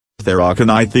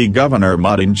Adamant Governor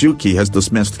Njuki has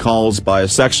dismissed calls by a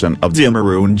section of the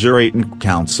Adamant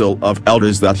Council of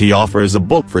Elders that he offers a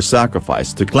bull for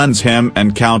sacrifice to cleanse him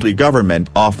and county government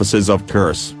offices of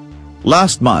curse.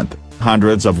 Last month,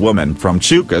 hundreds of women from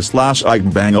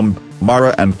Chuka/Igbangam,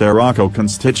 Mara and Theraco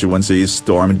constituencies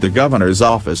stormed the governor's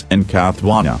office in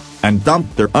Katwana, and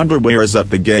dumped their underwears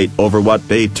at the gate over what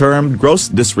they termed gross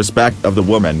disrespect of the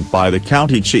woman by the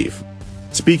county chief.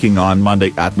 Speaking on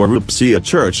Monday at Warupsia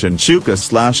Church in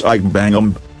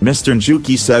Chuka/Igbangam, Mr.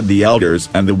 Njuki said the elders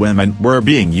and the women were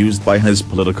being used by his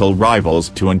political rivals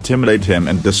to intimidate him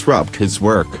and disrupt his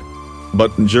work.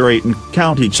 But Adamant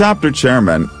County Chapter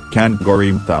Chairman,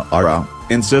 Kangori Thara,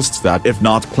 insists that if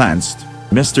not cleansed,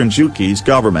 Mr. Njuki's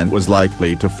government was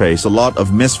likely to face a lot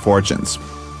of misfortunes.